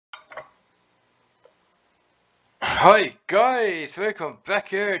Hi guys, welcome back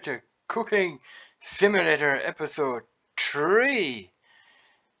here to Cooking Simulator episode 3,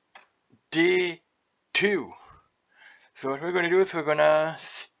 day 2. So what we're going to do is we're going to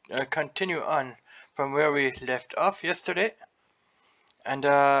continue on from where we left off yesterday. And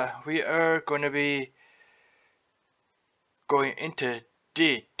we are going to be going into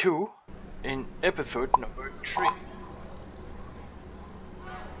day 2 in episode number 3.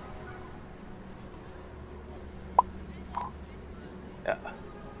 Yeah,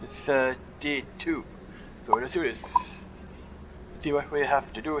 it's day 2. So let's do this. Let's see what we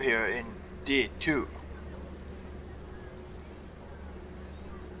have to do here in day 2.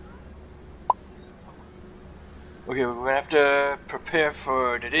 Okay, we're gonna have to prepare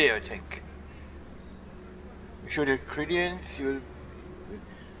for the day, I think. Make sure the ingredients you'll...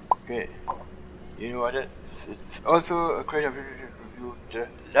 Okay. You know what it's also a great opportunity to review the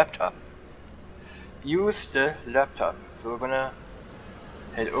laptop. Use the laptop. So we're gonna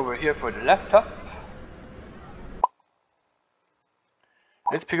head over here for the laptop.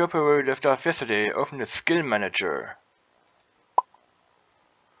 Let's pick up where we left off yesterday. Open the skill manager.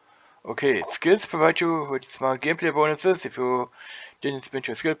 Okay, skills provide you with small gameplay bonuses. If you didn't spend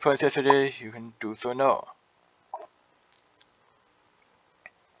your skill points yesterday, you can do so now.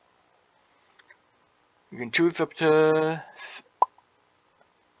 You can choose up to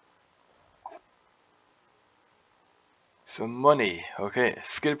some money. Okay,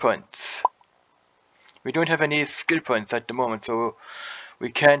 skill points. We don't have any skill points at the moment, so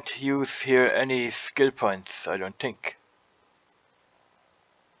we can't use here any skill points, I don't think.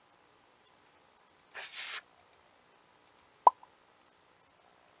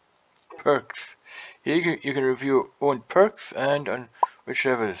 Perks. Here you can review own perks and on which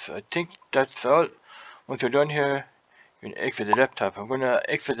levels. I think that's all. Once you're done here, you can exit the laptop. I'm gonna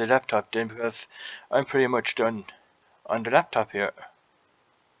exit the laptop then because I'm pretty much done on the laptop here.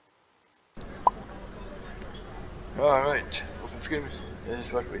 Alright, open skills. This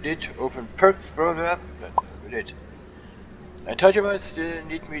is what we did. Open perks browser app. That's what we did. I thought you might still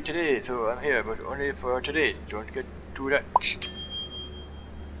need me today, so I'm here, but only for today. Don't get too much.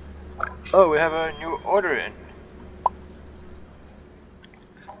 Oh, we have a new order in.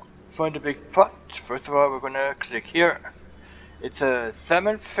 Find a big pot. First of all, we're gonna click here. It's a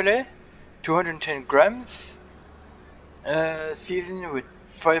salmon fillet, 210 grams. Seasoned with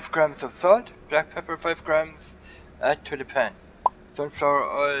 5 grams of salt, black pepper 5 grams. Add to the pan. Sunflower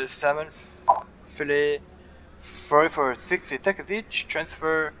oil, salmon fillet. Fry for 60 seconds each.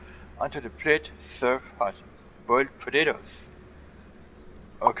 Transfer onto the plate. Serve hot. Boiled potatoes.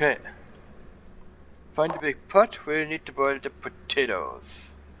 Okay. Find a big pot. We'll need to boil the potatoes.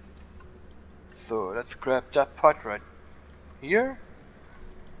 So let's grab that pot right here.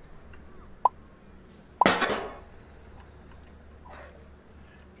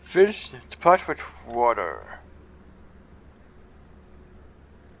 Fill the pot with water.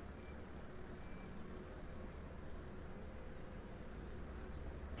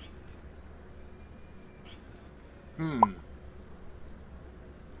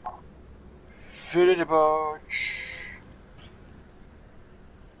 Fill it about...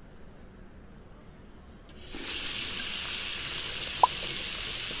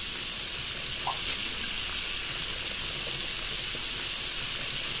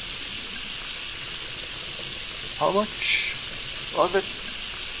 How much was it?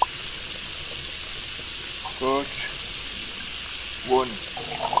 Good. 1.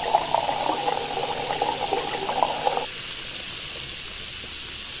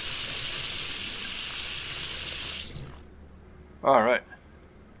 Alright.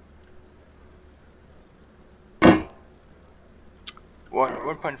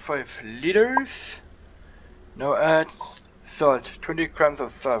 1.5 liters. Now add salt. 20 grams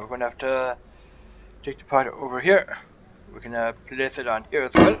of salt. We're gonna have to take the pot over here. We can place it on here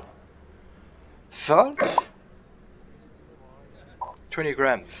as well. Salt. 20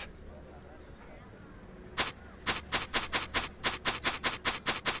 grams.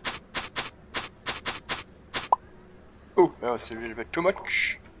 Oh, that was a little bit too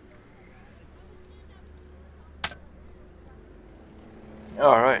much.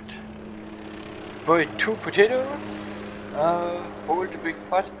 Alright. Boil 2 potatoes. Hold the big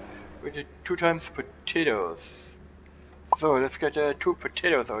pot with the 2 times potatoes. So let's get 2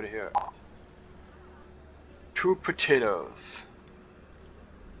 potatoes out of here. 2 potatoes.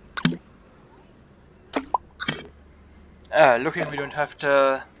 Lucky we don't have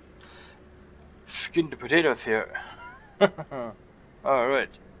to skin the potatoes here.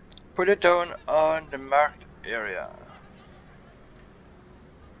 Alright. Put it down on the marked area.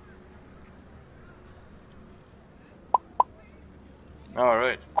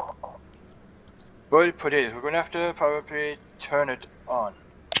 Alright. Boiled potatoes. We're gonna have to probably turn it on.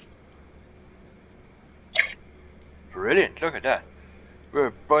 Brilliant, look at that.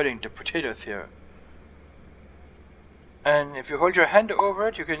 We're boiling the potatoes here. And if you hold your hand over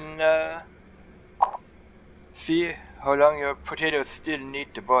it, you can see how long your potatoes still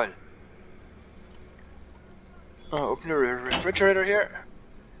need to boil. Open the refrigerator here.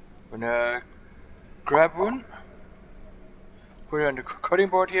 Gonna grab one. Put it on the cutting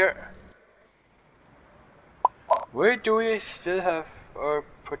board here. Where do we still have our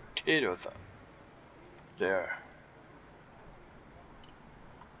potatoes on? There.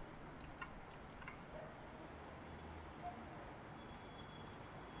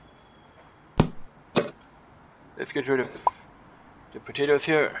 Let's get rid of the potatoes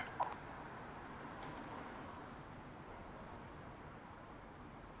here.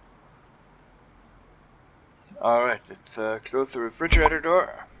 Alright, let's close the refrigerator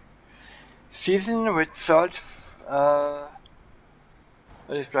door. Season with salt. That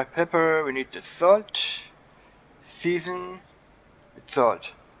is black pepper. We need the salt. Season with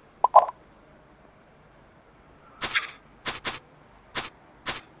salt.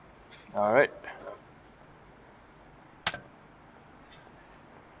 Alright.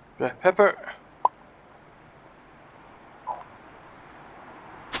 Black pepper.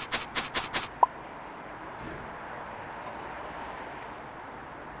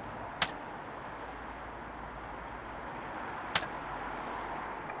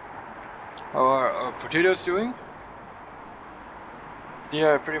 How are our potatoes doing? They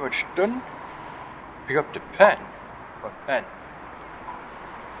are pretty much done. Pick up the pan. What pan?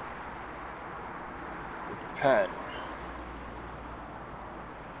 The pan.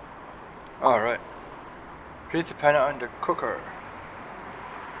 Alright. Place the pan on the cooker.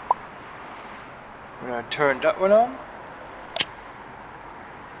 I'm gonna turn that one on.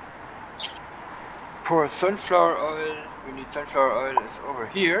 Pour sunflower oil. We need sunflower oil. It's over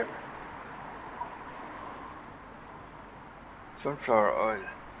here. Sunflower oil.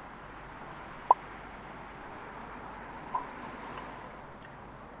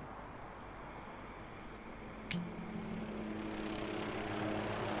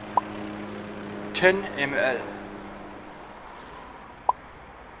 ml.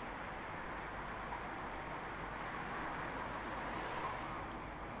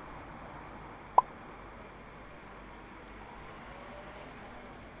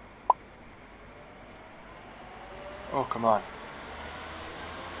 Oh, come on.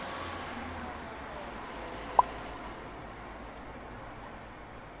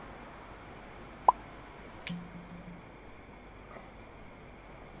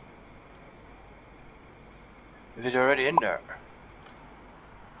 Is it already in there?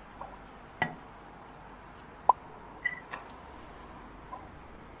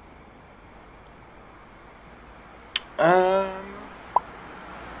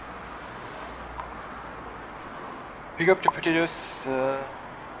 Pick up the potatoes.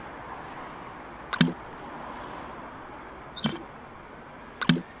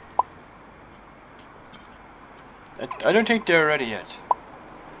 I don't think they're ready yet.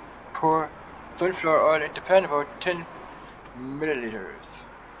 Pour sunflower oil into pan, about 10 milliliters.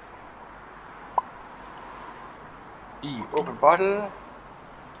 Open bottle.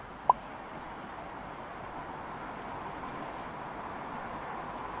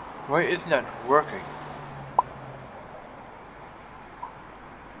 Why isn't that working?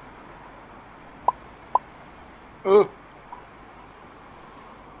 Oh!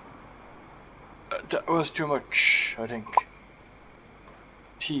 That was too much, I think.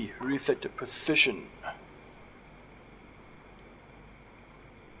 T, reset the position.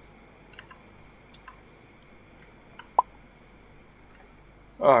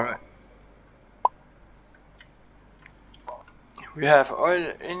 Alright. We have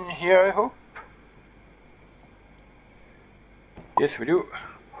oil in here, I hope. Yes, we do.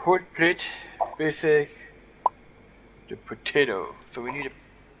 Hot plate, basic, the potato. So we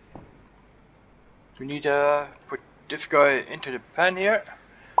need to put this guy into the pan here.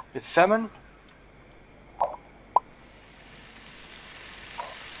 The salmon.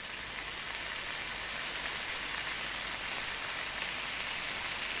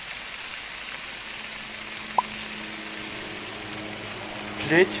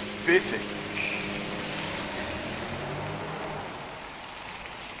 Plate basic.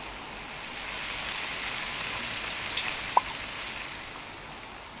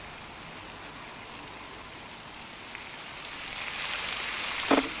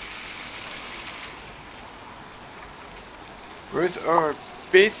 Where's our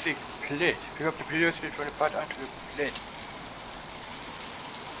basic plate? Pick up the potatoes from the pot onto the plate.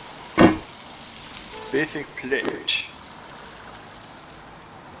 Basic plate.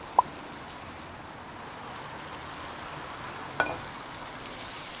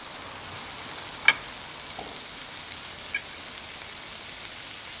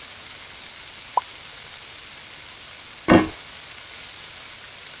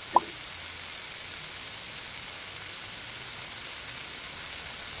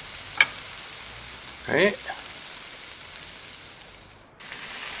 Okay.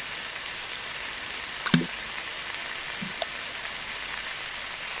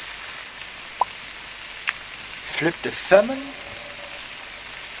 Flip the salmon. I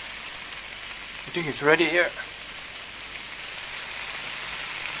think it's ready here.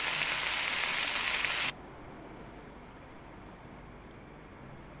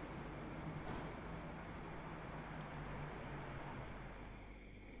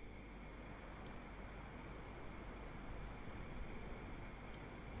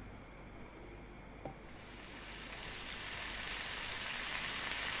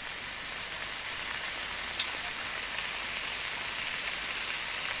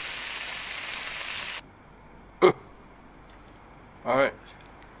 Alright.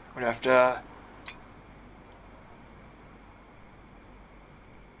 We'll have to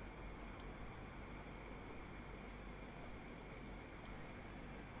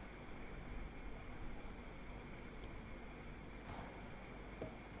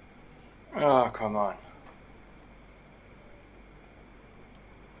oh, come on.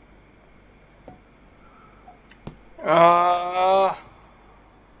 Oh,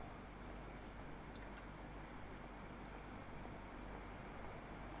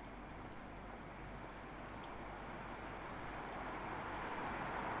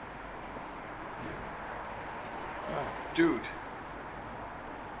 dude.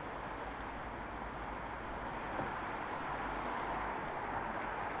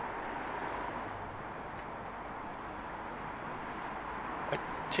 I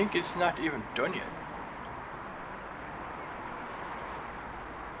think it's not even done yet.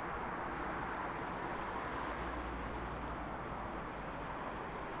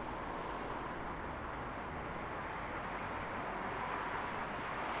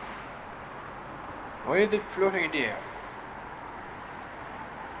 Why is it floating in the air?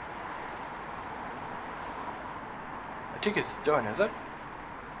 I think it's done, is it?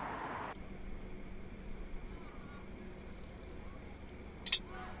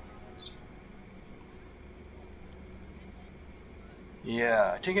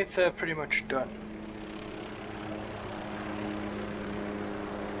 Yeah, I think it's pretty much done.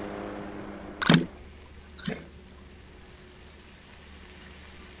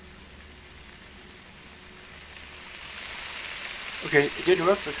 Okay, it didn't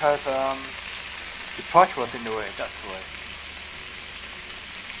work because the pot was in the way, that's why.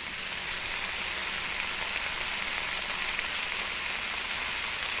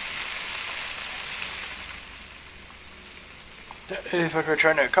 That is what we're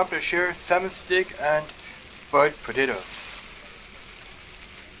trying to accomplish here. Salmon steak and boiled potatoes.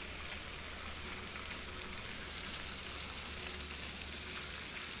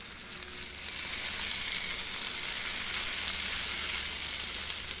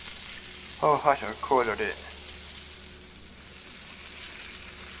 How hot or cold are they?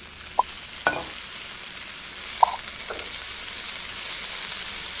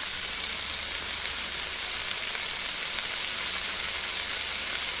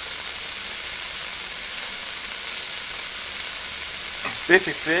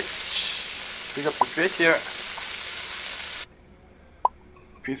 Basic plate. Pick up the plate here.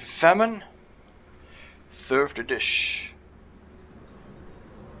 Piece of salmon. Serve the dish.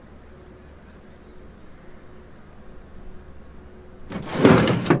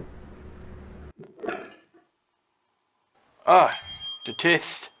 Ah, the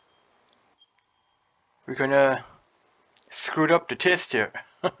taste. We're gonna screwed up the taste here.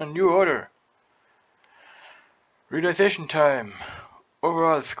 New order. Realization time.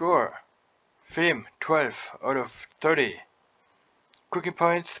 Overall score. Fame 12 out of 30. Cooking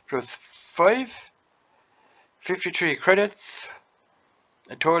points plus 5. 53 credits.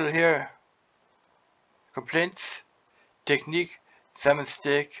 A total here. Complaints. Technique. Salmon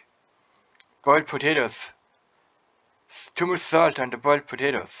steak. Boiled potatoes. Too much salt on the boiled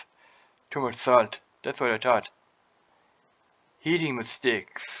potatoes. Too much salt. That's what I thought. Heating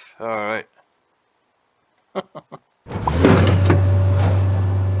mistakes. Alright. No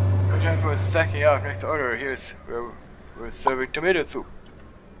time for stacking up. Next order. Here's where we're serving tomato soup.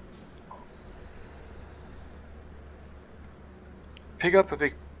 Pick up a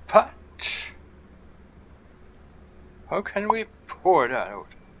big pot. How can we pour that out?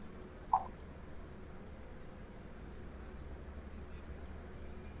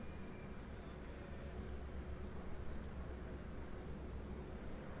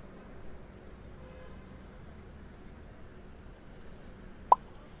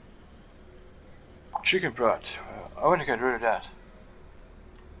 chicken broth. I want to get rid of that.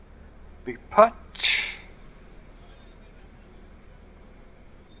 Big pot.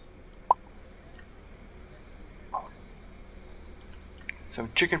 Some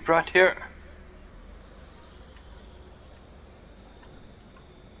chicken broth here.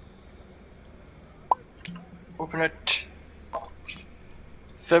 Open it.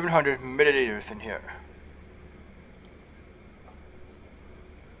 700 milliliters in here.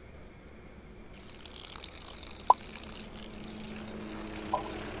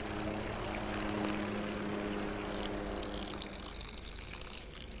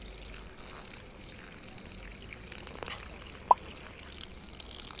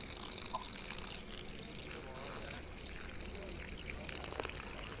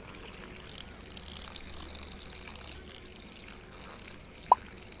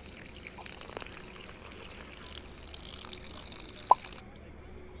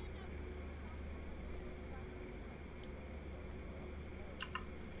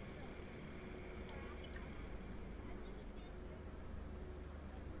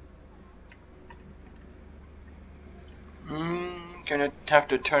 Gonna have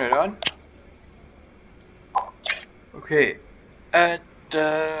to turn it on. Okay, add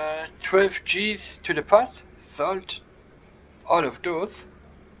 12 G's to the pot, salt, all of those.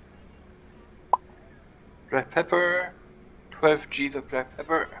 Black pepper, 12 G's of black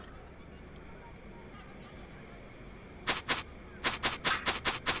pepper.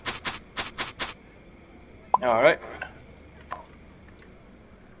 Alright.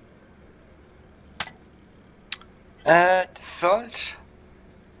 Add salt.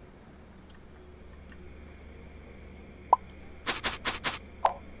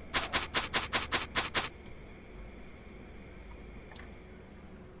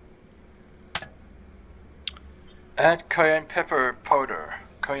 Add cayenne pepper powder.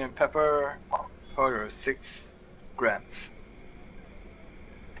 Cayenne pepper powder 6 grams.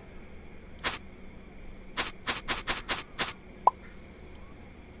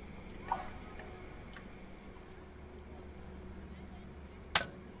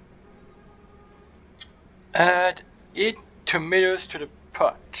 Add 8 tomatoes to the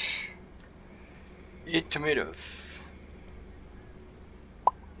pot. 8 tomatoes.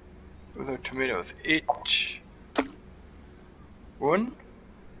 Those are tomatoes. 8. 1,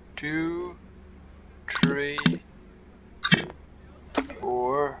 2, 3,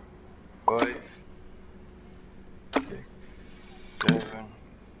 4, 5, 6, 7,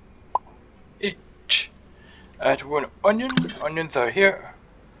 8. Add 1 onion. Onions are here.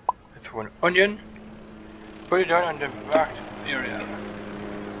 That's 1 onion. Put it down on the marked area.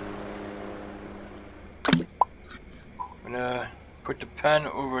 I'm gonna put the pan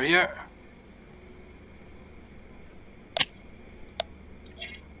over here.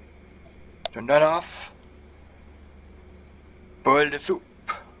 Turn that off. Boil the soup.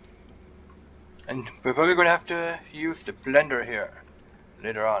 And we're probably gonna have to use the blender here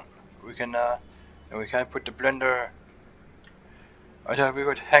later on. We can we can't put the blender. I thought we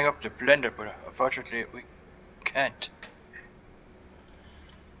would hang up the blender, but unfortunately we can't.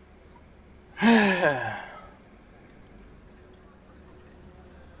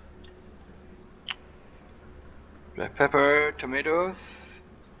 Black pepper, tomatoes.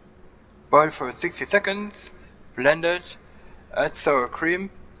 Boil for 60 seconds. Blend it. Add sour cream.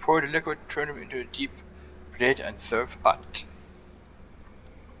 Pour the liquid, turn it into a deep plate and serve hot.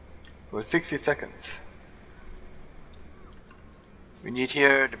 For 60 seconds. We need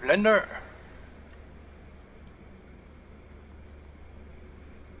here the blender.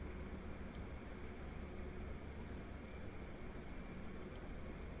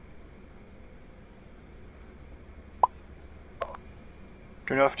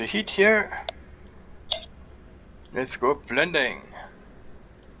 Turn off the heat here. Let's go blending.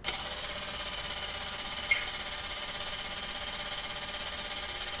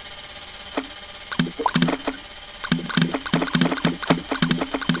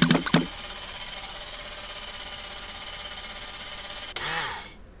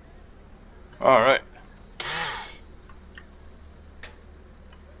 Alright.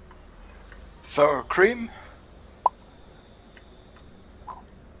 Sour cream.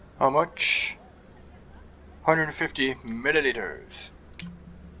 How much? 150 milliliters.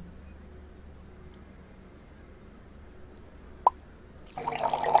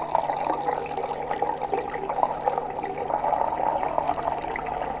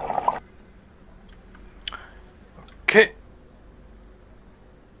 Okay.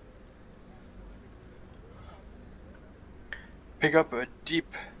 Pick up a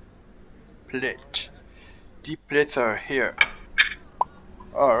deep plate. Deep plates are here.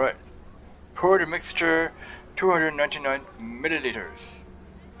 Alright. Pour the mixture 299 milliliters.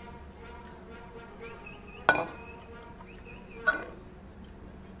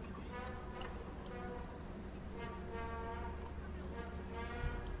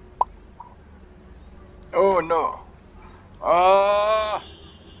 Oh no! Ah!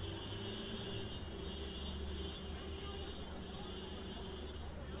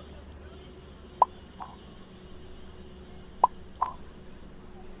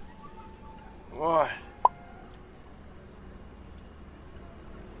 What?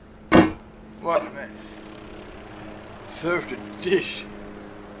 What a mess. Serve the dish.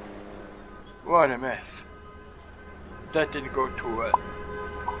 What a mess. That didn't go too well.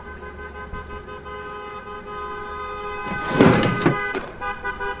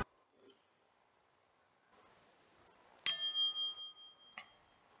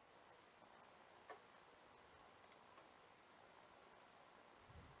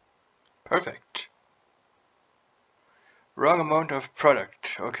 Perfect. Wrong amount of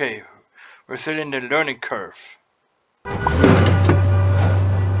product. Okay, we're still in the learning curve.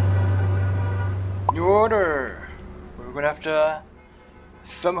 New order! We're gonna have to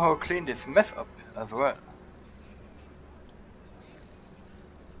somehow clean this mess up as well.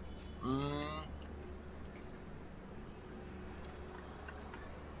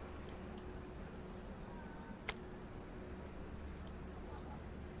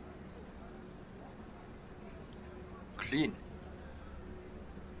 Clean.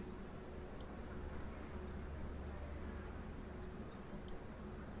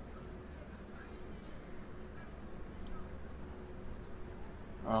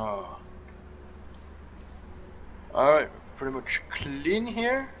 Oh. Alright, pretty much clean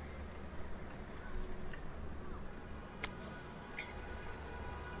here.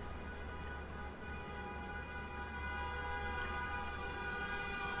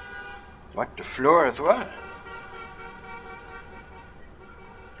 What, the floor as well?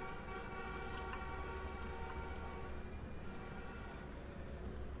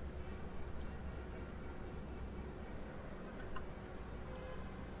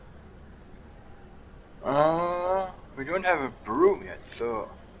 We don't have a broom yet, so...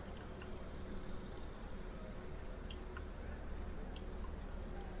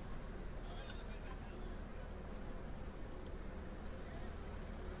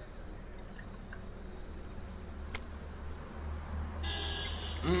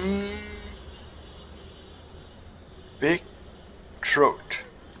 Big throat.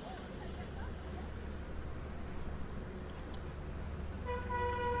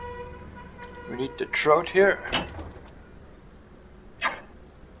 We need the trout here.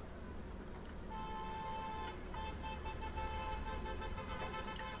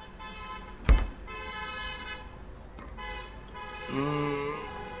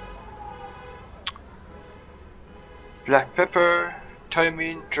 Black pepper,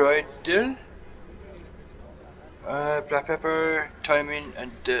 thyme, dried dill. Black pepper, thyme,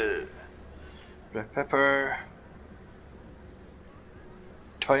 and dill. Black pepper,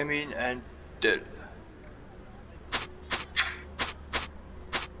 thyme, and dill.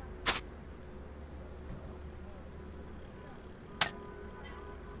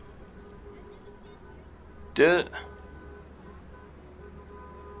 Dill.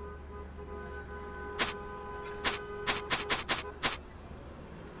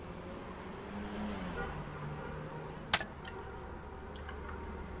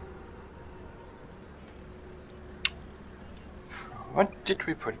 What did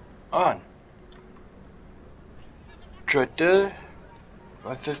we put on? Dried dill.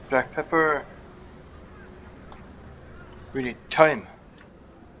 What's this? Black pepper. We need thyme.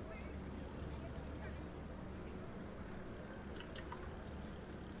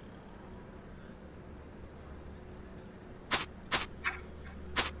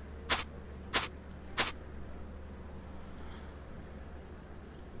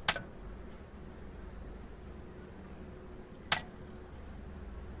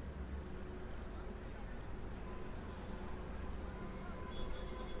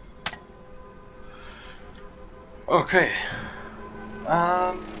 Okay.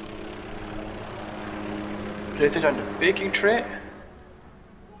 Place it on the baking tray.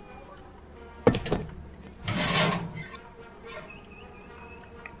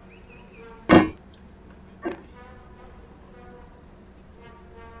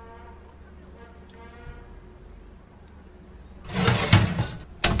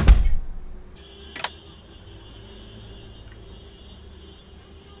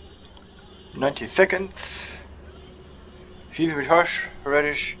 "90 seconds. Season with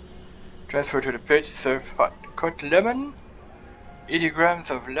horseradish. Transfer to the plate. Serve hot. Cut lemon. 80 grams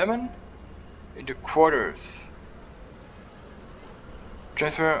of lemon. into quarters.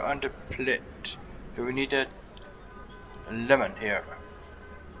 Transfer on the plate. So we need a lemon here.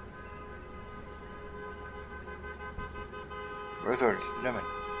 Where's our lemon?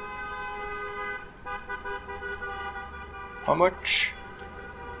 How much?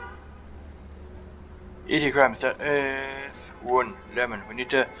 80 grams. That is one lemon. We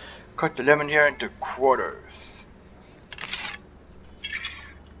need to cut the lemon here into quarters.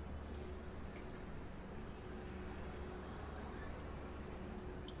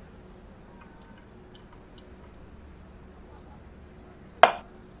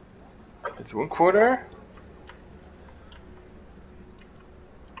 It's 1/4.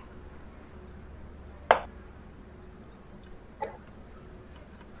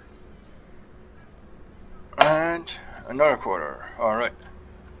 And another 1/4. Alright.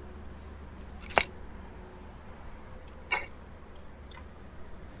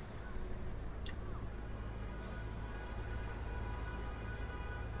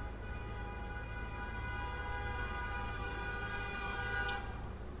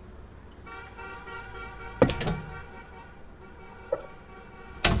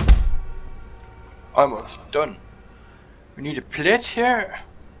 Almost done. We need a plate here.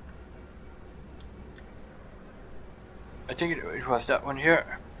 I think it was that one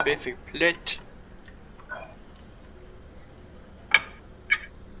here. Basic plate.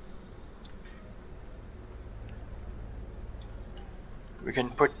 We can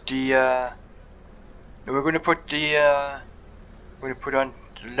put the we're going to put the we're going to put on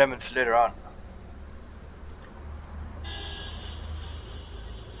the lemons later on.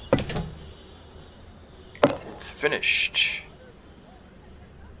 It's finished.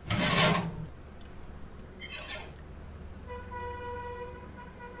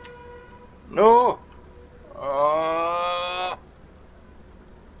 No.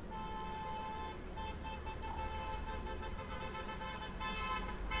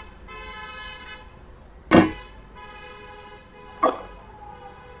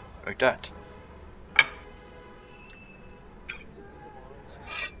 Like that.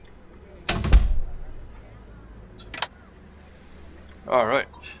 Alright.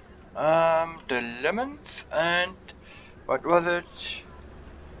 The lemons and what was it?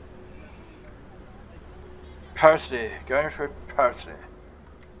 Parsley. Garnish with parsley.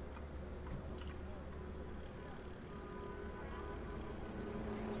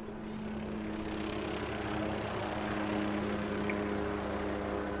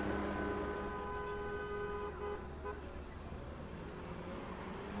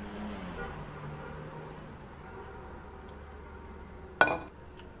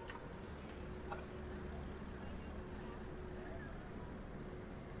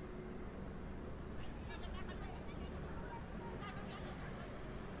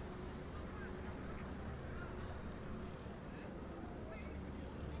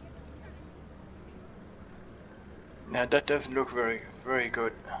 Now that doesn't look very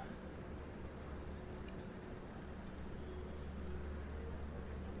good.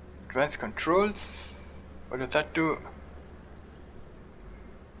 Advanced controls. What does that do?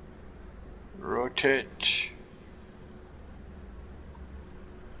 Rotate.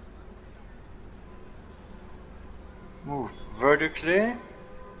 Move vertically.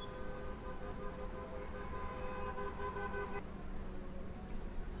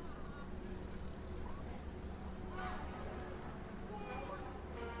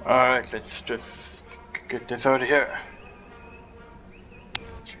 Alright, let's just get this out of here.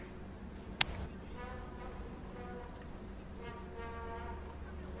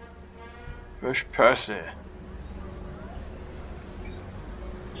 Fresh parsley.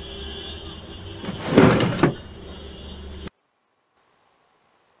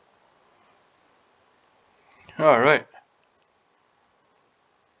 Alright.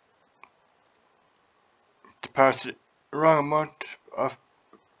 The parsley, wrong amount of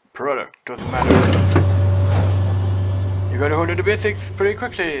product, doesn't matter. You gotta hold the basics pretty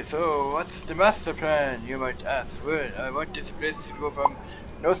quickly, so what's the master plan, you might ask? Well, I want this place to go from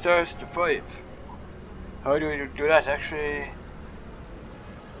no stars to 5. How do we do that? Actually,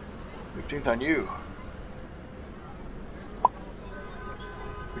 everything's on you.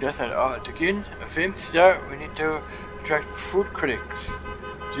 But that's not all. To gain a famed star, we need to attract food critics.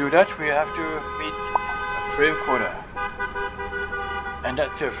 To do that, we have to meet a frame quota. And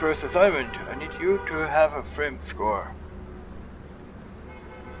that's your first assignment. I need you to have a frame score.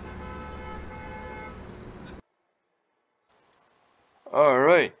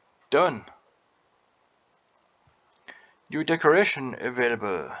 Alright, done. New decoration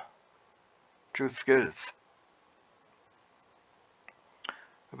available. Choose skills.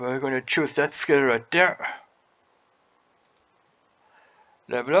 We're going to choose that skill right there.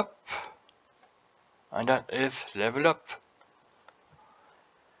 Level up. And that is level up.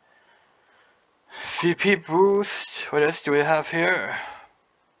 CP boost. What else do we have here?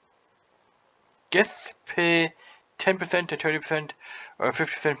 Guests pay 10% to 30% or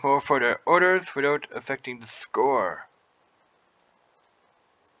 50% more for their orders without affecting the score.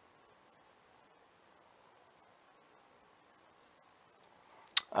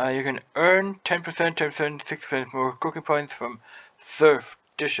 You can earn 10%, 10%, 6% more cooking points from served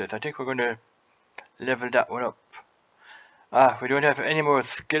dishes. I think we're going to level that one up. We don't have any more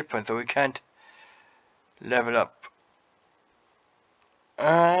skill points, so we can't level up.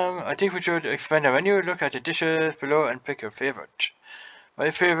 I think we should expand our menu, look at the dishes below and pick your favorite.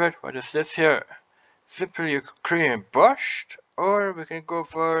 My favorite, what is this here? Simply Korean borscht, or we can go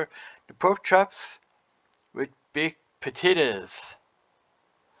for the pork chops with baked potatoes.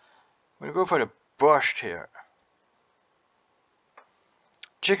 We'll go for the borscht here.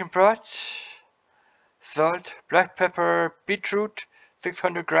 Chicken broth, salt, black pepper, beetroot,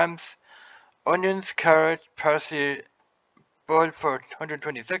 600 grams, onions, carrot, parsley, boil for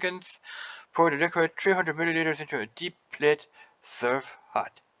 120 seconds. Pour the liquid 300 milliliters into a deep plate. Serve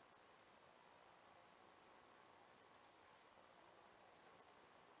hot.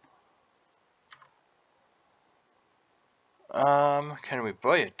 Can we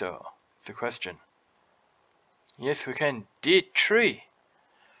buy it though? It's the question. Yes, we can. D3.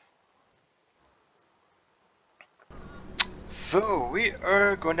 So we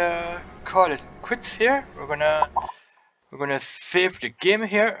are gonna call it quits here. We're gonna save the game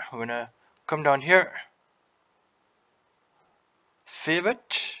here. We're gonna come down here, save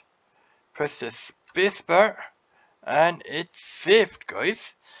it, press the spacebar, and it's saved,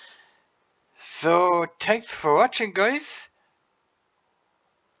 guys. So thanks for watching, guys.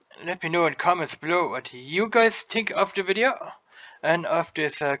 Let me know in comments below what you guys think of the video and of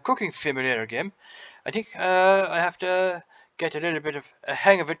this cooking simulator game. I think I have to get a little bit of a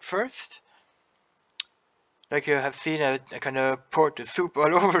hang of it first. Like you have seen, I kind of poured the soup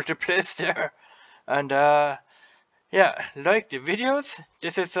all over the place there. And yeah, like the videos.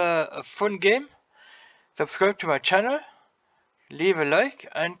 This is a fun game. Subscribe to my channel. Leave a like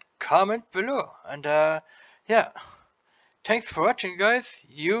and comment below. And yeah. Thanks for watching, guys.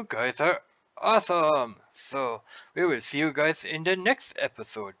 You guys are awesome. So we will see you guys in the next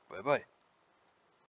episode. Bye bye.